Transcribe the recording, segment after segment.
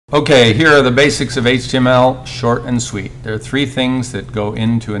Okay, here are the basics of HTML, short and sweet. There are three things that go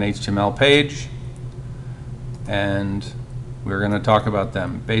into an HTML page, and we're going to talk about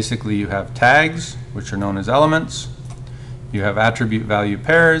them. Basically, you have tags, which are known as elements, you have attribute value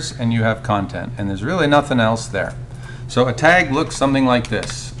pairs, and you have content, and there's really nothing else there. So a tag looks something like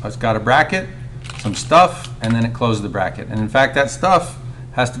this. It's got a bracket, some stuff, and then it closes the bracket. And in fact, that stuff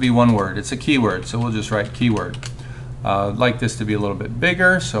has to be one word. It's a keyword, so we'll just write keyword. I'd like this to be a little bit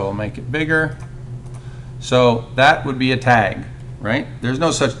bigger, so I'll make it bigger. So that would be a tag, right? There's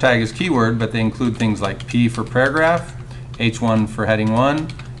no such tag as keyword, but they include things like P for paragraph, H1 for heading 1,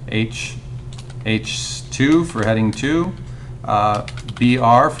 H2 for heading 2,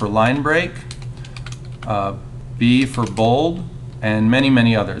 BR for line break, B for bold, and many,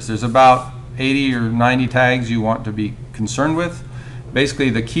 many others. There's about 80 or 90 tags you want to be concerned with. Basically,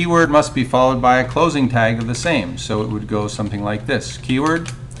 the keyword must be followed by a closing tag of the same. So it would go something like this, keyword.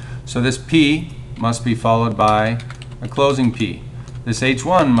 So this P must be followed by a closing P. This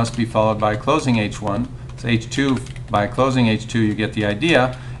H1 must be followed by a closing H1. This H2 by a closing H2, you get the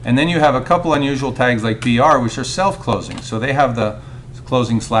idea. And then you have a couple unusual tags like BR, which are self-closing. So they have the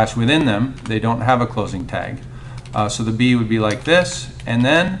closing slash within them. They don't have a closing tag. So the B would be like this, and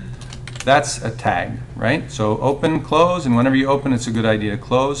then that's a tag, right? So open, close, and whenever you open, it's a good idea to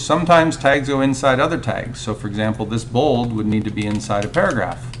close. Sometimes tags go inside other tags. So for example, this bold would need to be inside a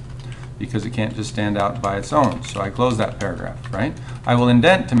paragraph because it can't just stand out by its own. So I close that paragraph, right? I will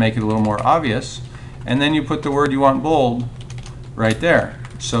indent to make it a little more obvious, and then you put the word you want bold right there.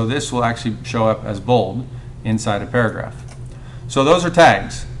 So this will actually show up as bold inside a paragraph. So those are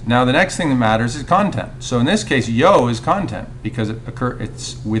tags. Now the next thing that matters is content. So in this case, yo is content because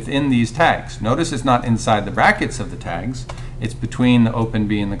it's within these tags. Notice it's not inside the brackets of the tags. It's between the open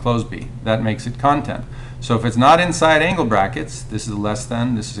B and the closed B. That makes it content. So if it's not inside angle brackets, this is a less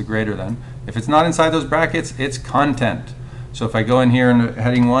than, this is a greater than. If it's not inside those brackets, it's content. So if I go in here in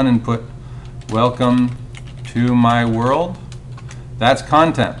heading 1 and put welcome to my world, that's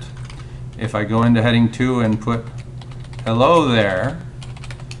content. If I go into heading 2 and put hello there,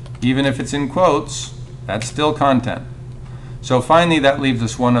 even if it's in quotes, that's still content. So finally, that leaves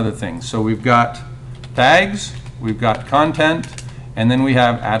us one other thing. So we've got tags, we've got content, and then we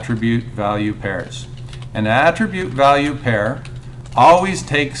have attribute value pairs. An attribute value pair always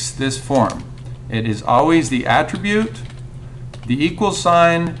takes this form. It is always the attribute, the equal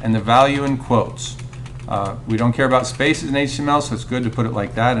sign, and the value in quotes. We don't care about spaces in HTML, so it's good to put it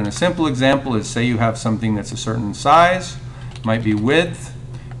like that. And a simple example is, say you have something that's a certain size, might be width,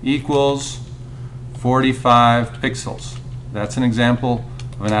 equals 45 pixels. That's an example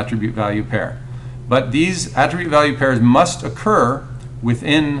of an attribute value pair. But these attribute value pairs must occur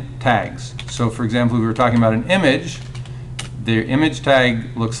within tags. So for example, if we were talking about an image, the image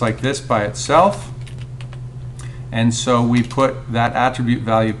tag looks like this by itself. And so we put that attribute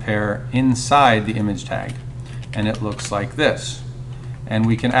value pair inside the image tag. And it looks like this. And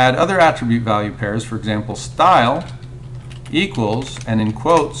we can add other attribute value pairs, for example, style equals, and in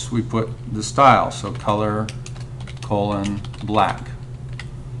quotes we put the style, so color, colon, black,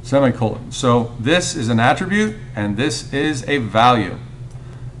 semicolon. So this is an attribute and this is a value.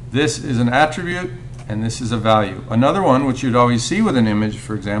 This is an attribute and this is a value. Another one which you'd always see with an image,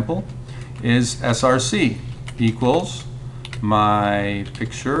 for example, is src equals my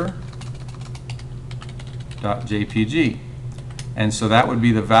picture.jpg. And so that would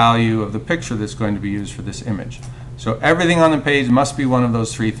be the value of the picture that's going to be used for this image. So everything on the page must be one of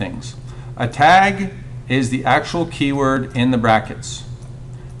those three things. A tag is the actual keyword in the brackets.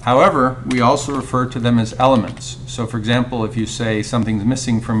 However, we also refer to them as elements. So for example, if you say something's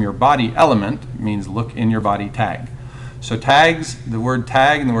missing from your body element, it means look in your body tag. So tags, the word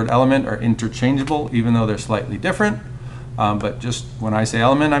tag and the word element are interchangeable, even though they're slightly different. But just when I say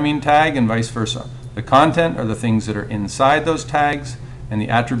element, I mean tag, and vice versa. The content are the things that are inside those tags, and the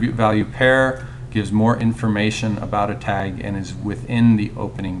attribute value pair gives more information about a tag and is within the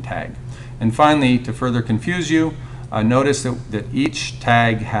opening tag. And finally, to further confuse you, notice that each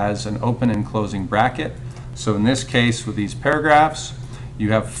tag has an open and closing bracket. So in this case, with these paragraphs,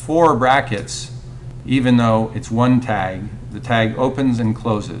 you have 4 brackets, even though it's one tag. The tag opens and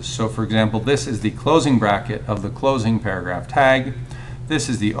closes. So for example, this is the closing bracket of the closing paragraph tag. This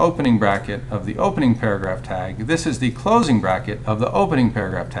is the opening bracket of the opening paragraph tag. This is the closing bracket of the opening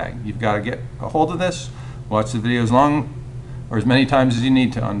paragraph tag. You've got to get a hold of this. Watch the video as long or as many times as you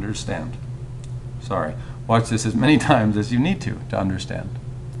need to understand. Sorry. Watch this as many times as you need to understand.